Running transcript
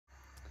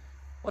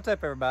What's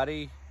up,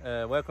 everybody?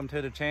 Welcome to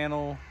the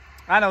channel.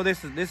 I know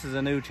this is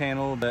a new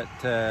channel, but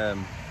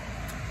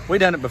we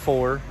done it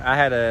before. I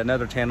had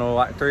another channel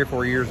like 3 or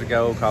 4 years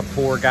ago called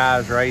Poor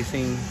Guys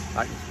Racing.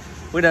 Like,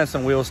 we done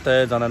some wheel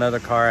studs on another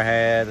car I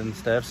had and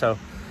stuff. So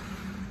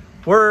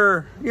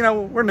we're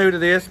new to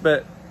this,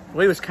 but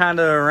we was kind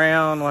of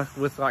around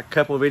with a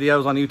couple of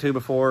videos on YouTube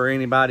before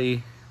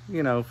anybody,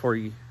 before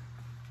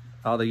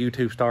all the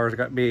YouTube stars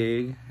got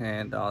big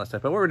and all that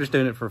stuff. But we were just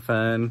doing it for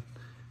fun.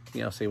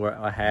 See what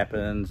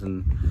happens,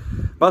 and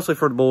mostly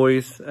for the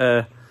boys.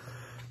 I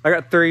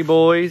got 3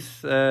 boys.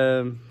 He's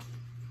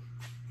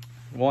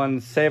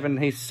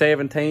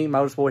 17.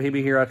 Oldest boy, he'll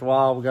be here after a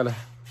while. We got to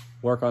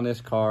work on this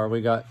car.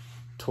 We got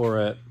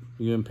tore up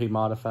UMP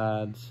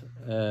modifieds.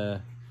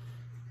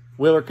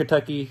 Wheeler,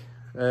 Kentucky.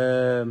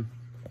 Wheeler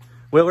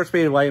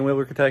Speedway in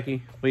Wheeler,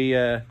 Kentucky.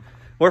 We're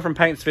from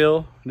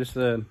Paintsville. Just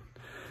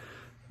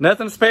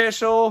nothing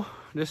special.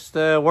 Just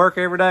work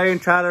every day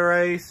and try to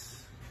race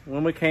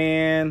when we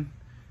can.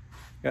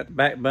 Got the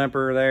back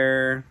bumper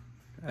there.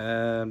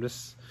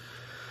 Just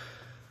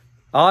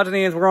odds and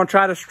ends. We're gonna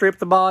try to strip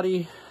the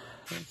body,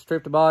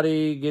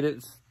 get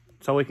it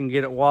so we can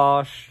get it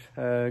washed.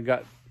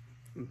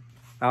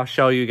 I'll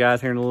show you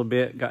guys here in a little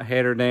bit. Got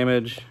header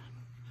damage,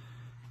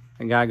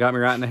 and guy got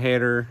me right in the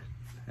header.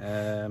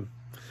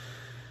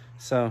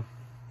 So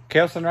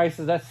Kelson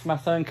races. That's my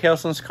son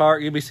Kelson's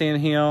cart. You'll be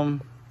seeing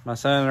him. My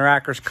son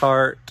Racker's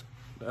cart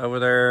over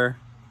there.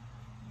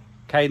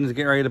 Caden's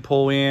getting ready to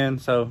pull in,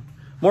 so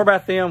more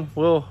about them.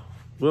 We'll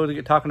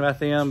get talking about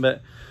them,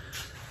 but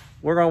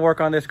we're gonna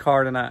work on this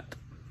car tonight.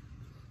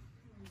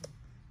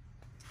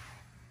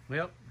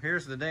 Well,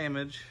 here's the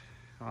damage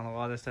on a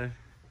lot of stuff.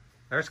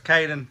 There's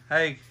Caden.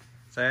 Hey,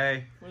 say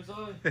hey. What's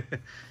up?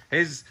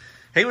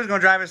 He was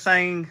gonna drive it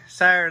same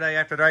Saturday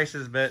after the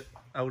races, but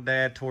old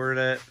dad tore it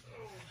up.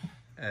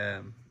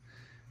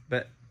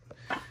 But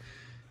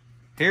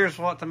here's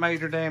what the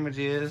major damage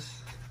is.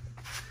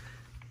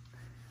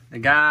 The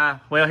guy,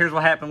 well, here's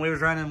what happened. We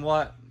was running,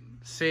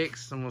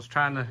 6th and was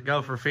trying to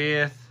go for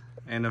 5th.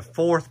 And the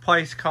 4th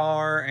place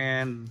car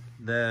and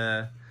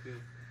the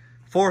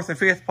 4th and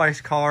 5th place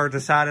car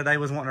decided they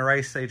was wanting to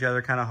race each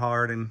other kind of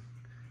hard. And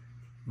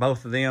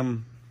both of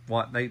them,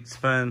 they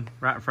spun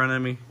right in front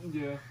of me.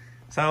 Yeah.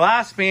 So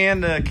I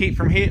spin to keep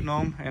from hitting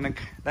them. And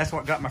that's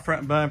what got my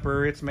front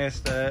bumper. It's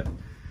messed up.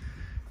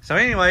 So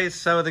anyways,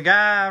 so the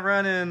guy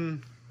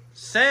running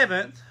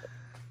 7th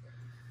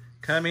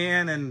come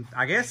in, and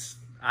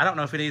I don't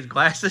know if he needs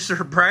glasses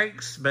or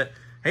brakes, but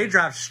he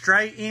drives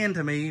straight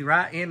into me,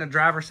 right in the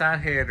driver's side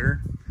header.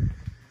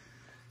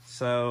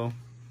 So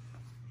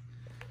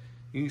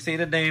you can see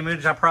the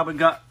damage. I don't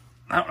know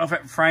if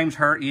that frame's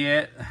hurt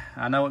yet.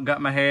 I know it got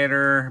my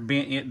header,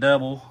 bent it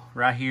double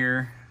right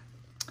here.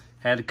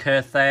 Had to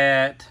cut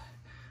that.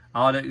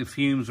 All the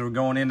fumes were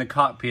going in the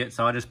cockpit,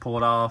 so I just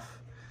pulled it off.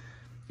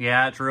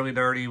 Yeah, it's really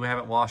dirty. We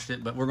haven't washed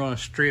it, but we're going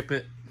to strip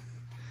it.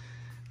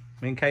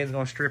 Me and Kate's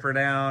going to strip her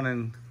down,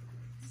 and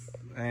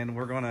I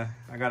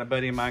got a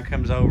buddy of mine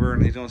comes over,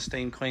 and he's gonna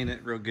steam clean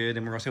it real good,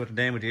 and we're gonna see what the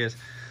damage is.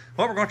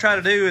 What we're gonna try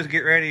to do is get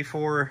ready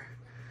for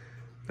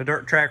the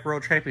Dirt Track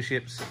World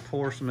Championships at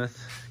Portsmouth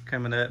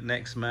coming up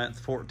next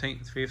month,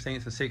 14th,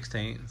 15th, and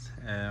 16th.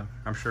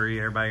 I'm sure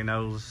everybody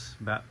knows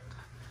about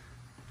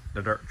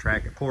the dirt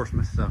track at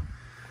Portsmouth,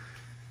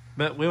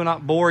 but we will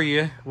not bore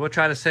you. We'll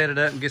try to set it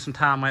up and get some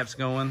time lapse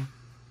going,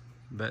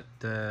 but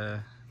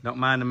don't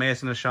mind the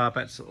mess in the shop.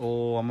 That's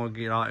oil. I'm gonna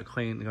get all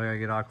cleaned.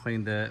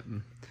 Up.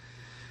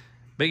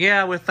 But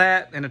yeah, with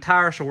that and the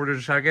tire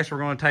shortage, I guess we're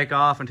going to take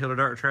off until the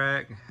dirt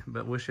track.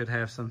 But we should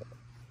have some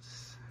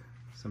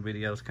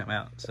videos come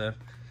out. So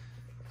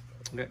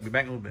we'll be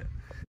back in a little bit.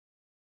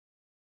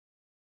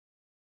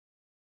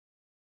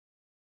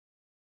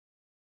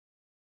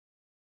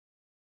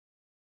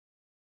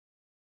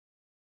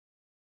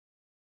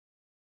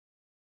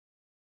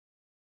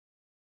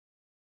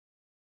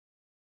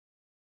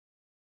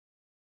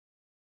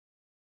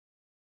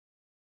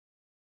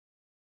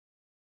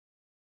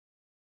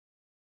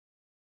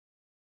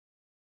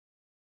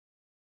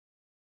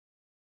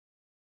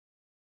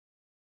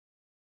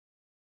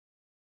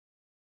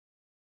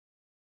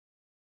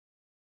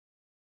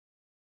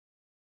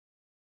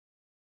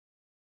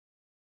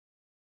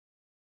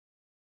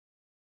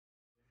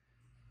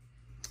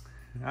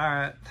 All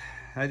right,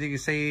 as you can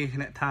see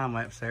in that time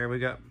lapse there, we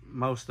got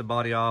most of the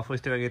body off. We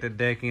still get the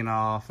decking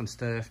off and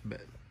stuff,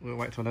 but we'll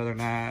wait till another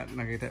night and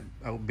I get that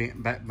old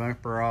bent back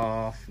bumper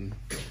off. And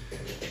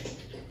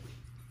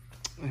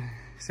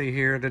see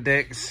here, the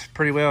deck's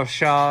pretty well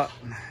shot.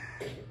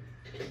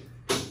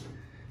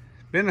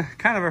 Been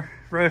kind of a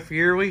rough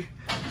year. We've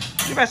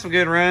had some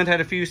good runs, had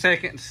a few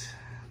seconds,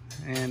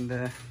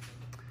 and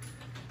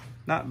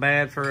not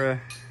bad for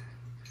a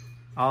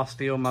all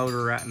steel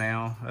motor right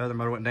now. Other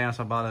motor went down,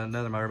 so I bought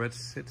another motor, but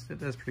it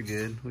does pretty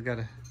good. We got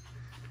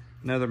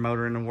another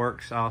motor in the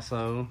works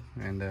also,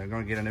 and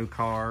gonna get a new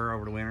car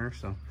over the winter,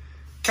 so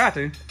try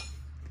to.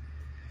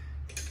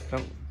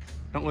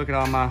 Don't look at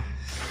all my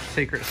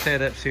secret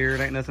setups here.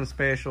 It ain't nothing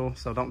special,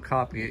 so don't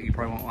copy it. You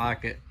probably won't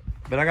like it.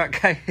 But I got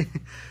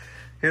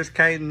here's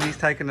Caden. He's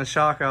taking the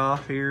shock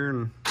off here,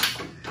 and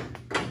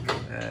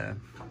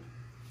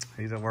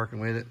he's working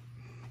with it.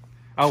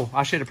 Oh,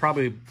 I should have.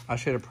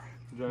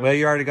 Well,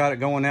 you already got it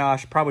going now.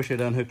 Probably should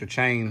have unhooked the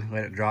chain,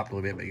 let it drop a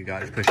little bit, but you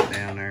got to push it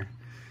down there.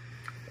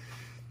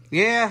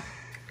 Yeah,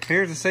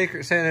 here's the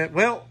secret setup.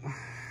 Well,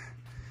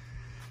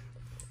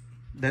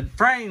 the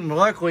frame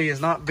luckily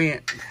is not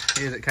bent,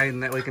 is it,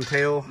 Caden? That we can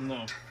tell.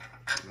 No.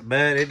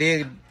 But it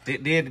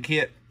did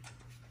get,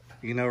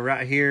 you know,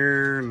 right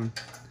here. And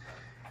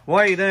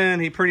what he done,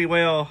 he pretty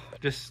well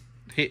just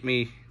hit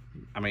me.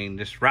 I mean,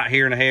 just right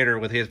here in the header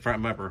with his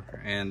front bumper.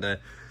 And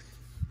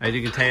as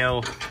you can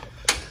tell,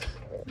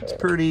 it's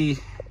pretty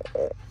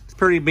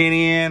bent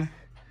in.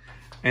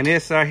 And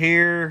this right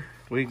here,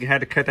 we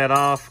had to cut that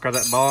off because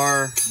that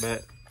bar,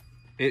 but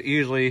it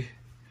usually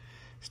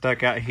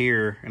stuck out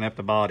here and up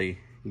the body.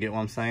 You get what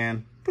I'm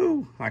saying?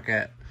 Boo, like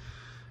that.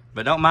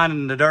 But don't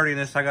mind the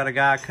dirtiness. I got a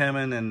guy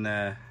coming,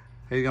 and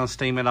he's gonna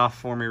steam it off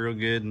for me real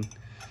good and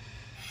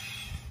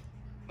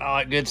all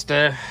that good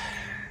stuff.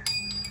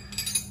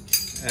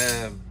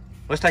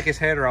 Let's take his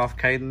header off,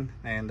 Caden,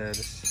 and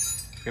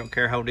just, if you don't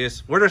care, hold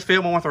this. We're just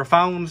filming with our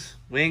phones.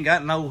 We ain't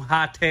got no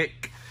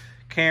high-tech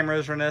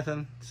cameras or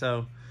nothing,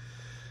 so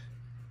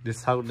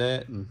just hold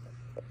that, and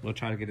we'll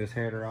try to get this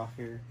header off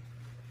here.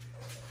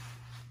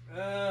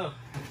 Oh,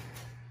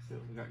 see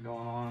what we got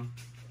going on.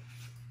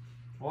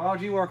 What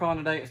did you work on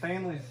today at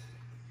Stanley's?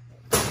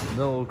 The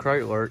little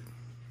crate work.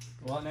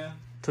 What now?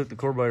 Took the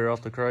carburetor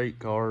off the crate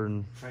car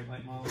and Crate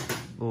late model?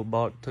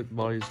 took the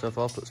body and stuff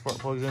off, put spark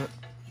plugs in it.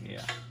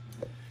 Yeah.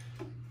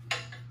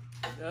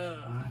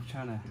 I'm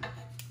trying to.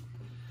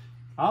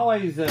 I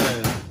always,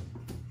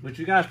 which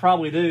you guys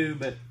probably do,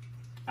 but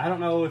I don't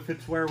know if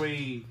it's where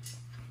the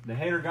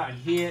header got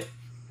hit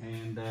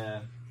and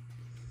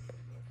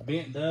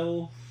bent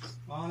double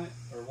on it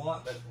or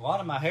what, but a lot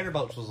of my header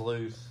bolts was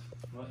loose,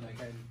 wasn't they,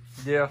 Caden?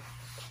 Yeah.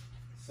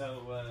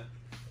 So,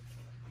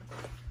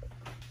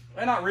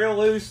 they're not real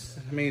loose.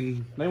 I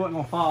mean, they wasn't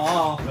gonna fall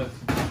off, but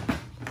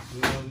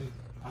you know,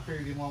 I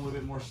figured you want a little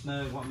bit more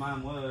snug what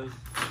mine was.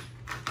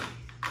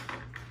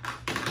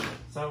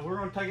 So we're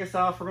gonna take this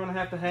off. We're gonna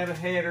have a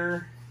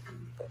header.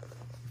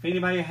 If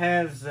anybody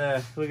has,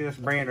 look at this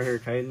brand right here,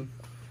 Caden.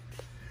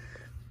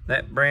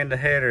 That brand of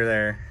header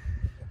there.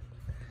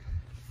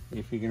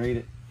 If you can read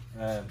it,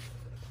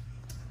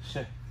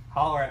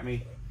 holler at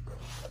me.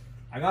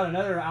 I got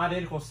another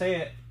identical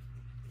set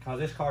because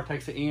this car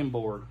takes an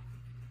inboard,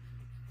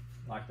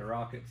 like the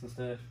rockets and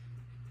stuff.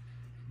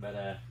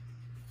 But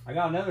I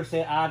got another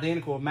set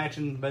identical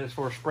matching, but it's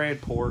for a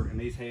spread port, and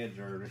these heads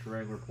are just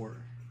regular port.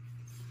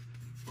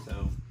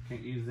 So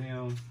can't use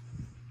them.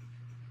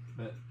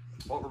 But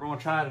what we're going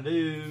to try to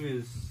do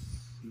is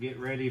get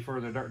ready for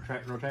the dirt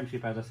track road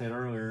championship, as I said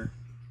earlier.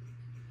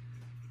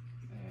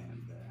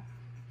 And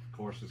of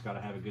course, it's got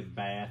to have a good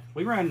bath.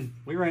 We run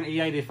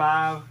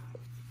E85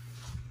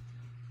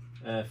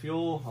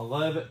 fuel. I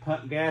love it.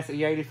 Pump gas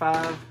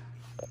E85.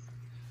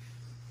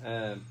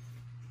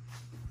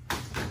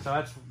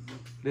 So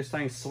this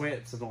thing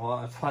sweats a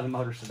lot. That's why the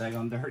motor's so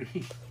daggone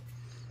dirty.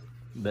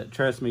 But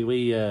trust me,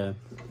 we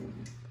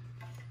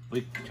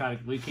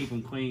keep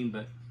them clean,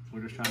 but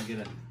we're just trying to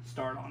get a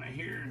start on it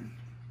here.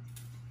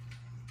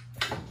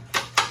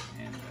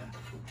 And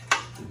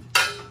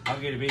I'll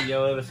get a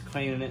video of us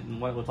cleaning it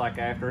and what it looks like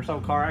after. This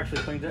old car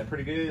actually cleans up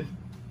pretty good.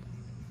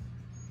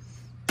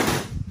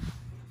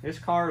 This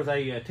car is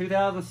a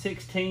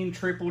 2016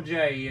 Triple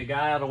J. A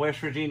guy out of West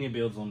Virginia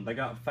builds them. They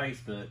got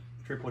Facebook,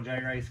 Triple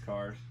J race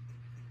cars.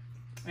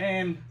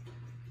 And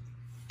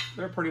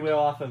they're pretty well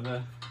off of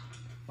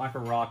like a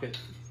rocket.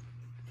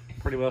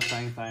 Pretty well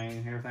same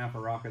thing. Everything off a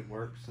rocket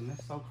works. And this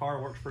old car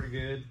works pretty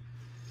good.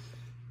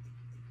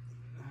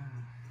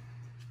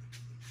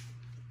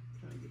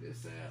 Trying to get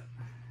this out.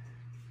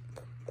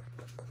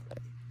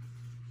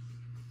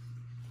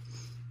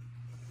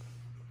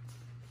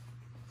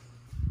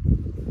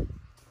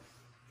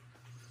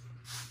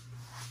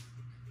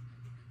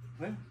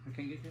 Well, I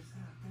can't get this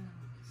out now.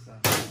 So.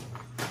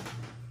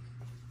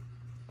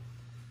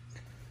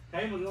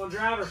 Hey, we're going to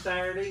drive her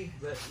Saturday.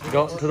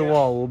 Got into the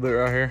wall a little bit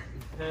right here.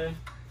 Okay.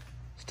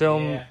 Just tell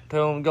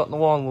them got in the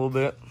wall a little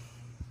bit.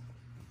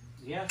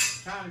 Yeah,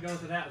 trying to go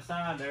to the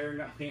outside there,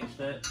 got pinched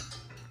up.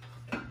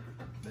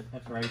 But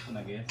that's racing,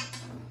 I guess.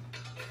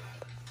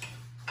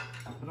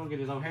 If we don't get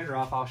his old header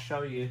off, I'll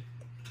show you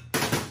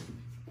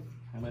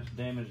how much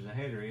damage the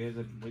header is.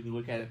 We can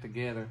look at it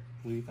together.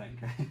 What do you think?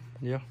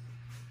 Yeah.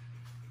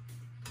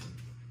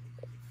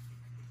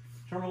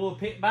 Turn a little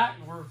pit back.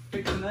 We're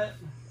fixing that.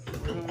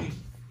 We're gonna be.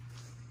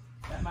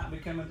 That might be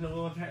coming to a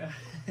little.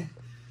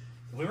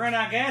 If we run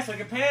out of gas, we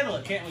can pedal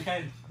it, can't we,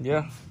 Caden?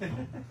 Yeah.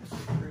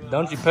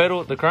 Don't you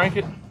pedal it to crank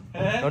it?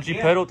 Don't you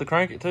pedal it to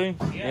crank it too?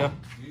 Yeah.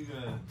 You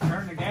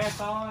turn the gas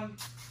on,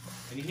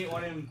 and you hit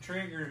one of them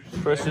triggers.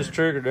 Press this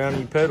trigger down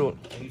and you pedal it.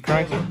 And you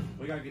Crank it.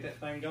 We gotta get that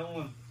thing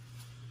going.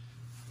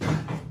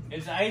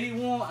 It's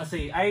 81. I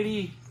see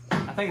 80.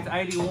 I think it's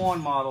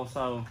 81 model.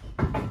 So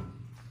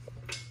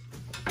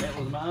that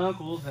was my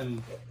uncle's,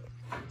 and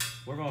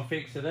we're gonna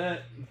fix it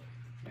up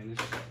and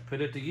just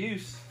put it to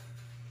use.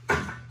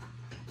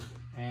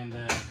 And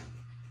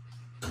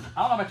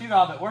I don't know about you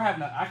all, but we're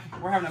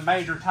having a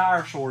major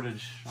tire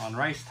shortage on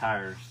race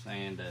tires,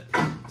 and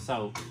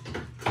so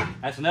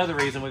that's another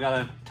reason we got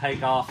to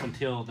take off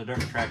until the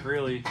dirt track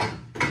really,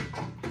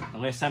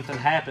 unless something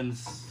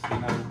happens. You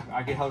know,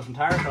 I get hold of some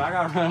tires, but I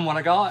got to run what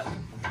I got.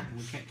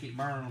 We can't keep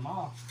burning them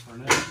off or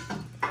nothing.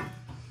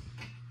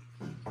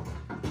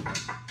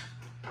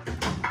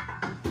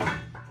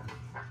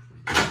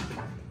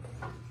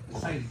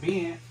 It's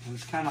bent, and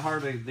it's kind of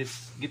hard to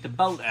just get the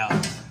bolt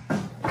out.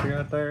 See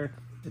right there?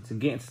 It's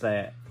against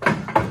that.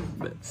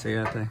 But see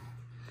right there?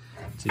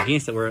 It's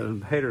against it where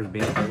the header's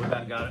bent, but we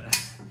about got it.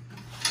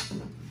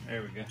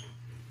 There we go.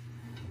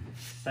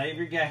 Save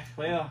your gas.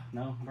 Well,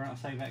 no, we're not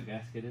saving that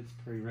gasket. It's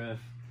pretty rough.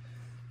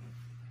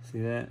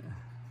 See that?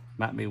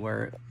 Might be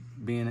where it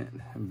bent it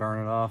and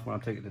burn it off when I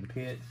take it to the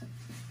pits.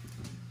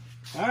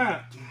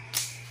 Alright.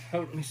 Oh,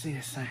 let me see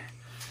this thing.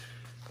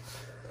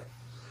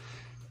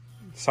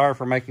 Sorry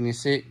for making you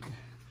sick.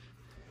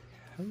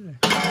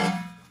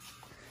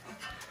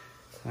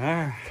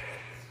 Alright.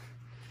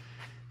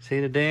 See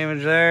the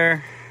damage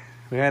there?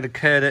 We had to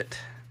cut it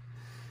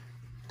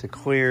to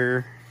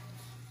clear.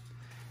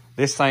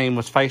 This thing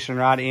was facing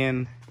right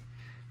in.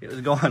 It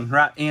was going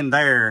right in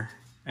there.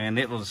 And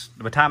it was,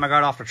 by the time I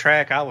got off the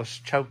track, I was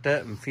choked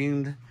up and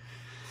fumed.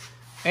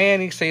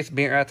 And you can see it's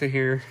bent right through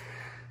here.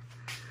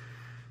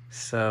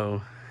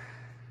 So,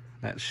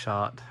 that's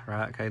shot,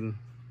 right, Caden?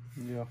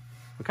 Yeah.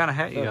 What kind of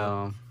hat you got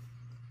on?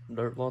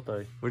 Dirt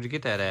latte. Where'd you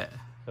get that at?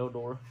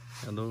 Eldora.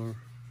 Eldora.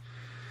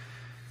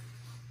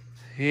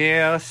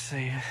 Yeah, let's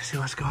see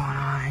what's going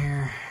on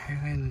here.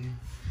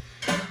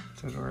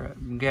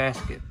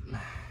 Gasket.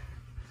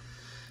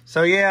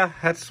 So yeah,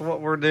 that's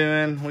what we're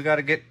doing. We got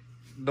to get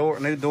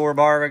new door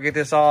bar. Gotta get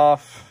this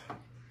off.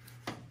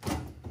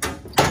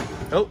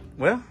 Oh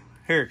well,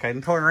 here,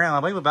 Caden, turn around. I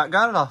believe we about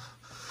got it off.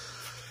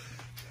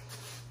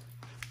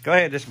 Go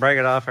ahead, just break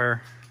it off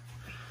here.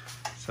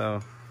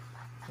 So,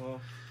 well,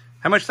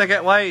 how much do you think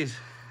that weighs?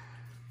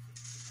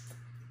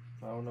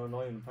 I don't know,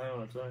 not even a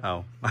pound, I'd say.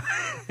 Oh.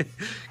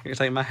 You're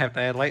saying you might have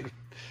to add weight.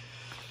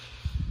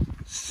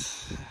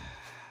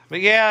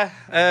 But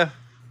yeah,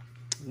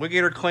 we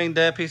get her cleaned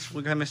up.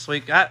 We're going this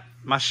week.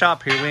 My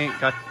shop here, we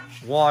ain't got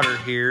water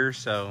here,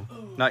 so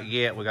not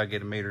yet. We got to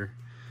get a meter.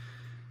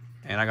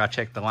 And I got to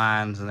check the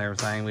lines and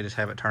everything. We just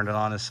haven't turned it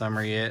on this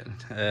summer yet.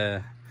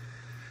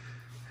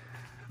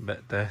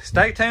 But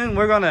stay tuned.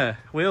 We'll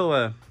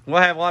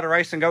have a lot of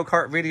racing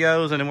go-kart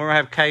videos, and then we're gonna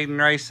have Caden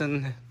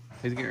racing.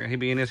 He'll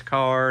be in his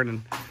car,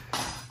 and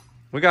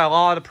we got a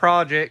lot of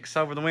projects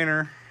over the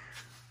winter.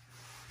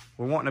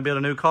 We're wanting to build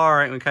a new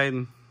car, ain't we,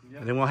 Caden? Yep.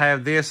 And then we'll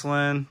have this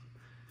one.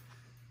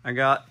 I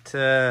got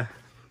this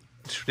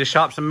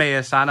shop's a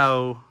mess, I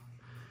know.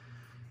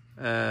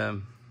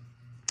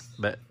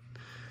 But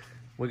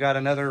we got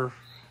another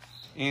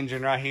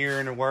engine right here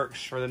in the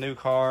works for the new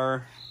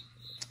car.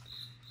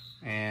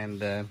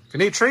 And if you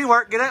need tree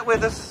work, get up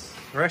with us.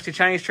 Rusty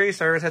Change Tree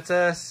Service, that's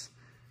us.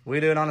 We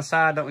do it on the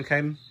side, don't we,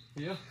 Caden?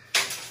 Yeah.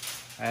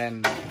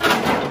 And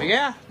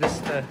yeah,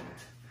 just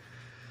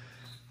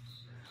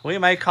we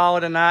may call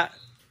it a night.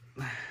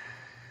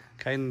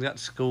 Caden got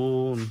to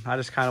school, and I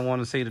just kind of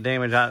want to see the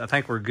damage. I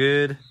think we're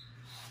good.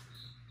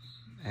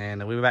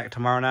 And we'll be back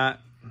tomorrow night.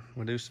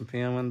 We'll do some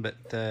filming, but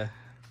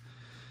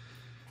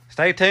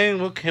stay tuned.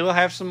 We'll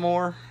have some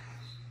more.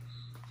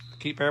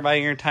 Keep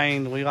everybody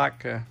entertained. We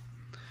like...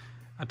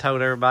 I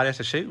told everybody, I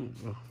said, shoot,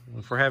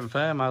 if we're having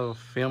fun, might as well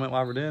film it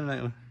while we're doing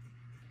it.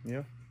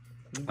 Yeah.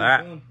 All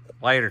right,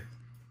 later.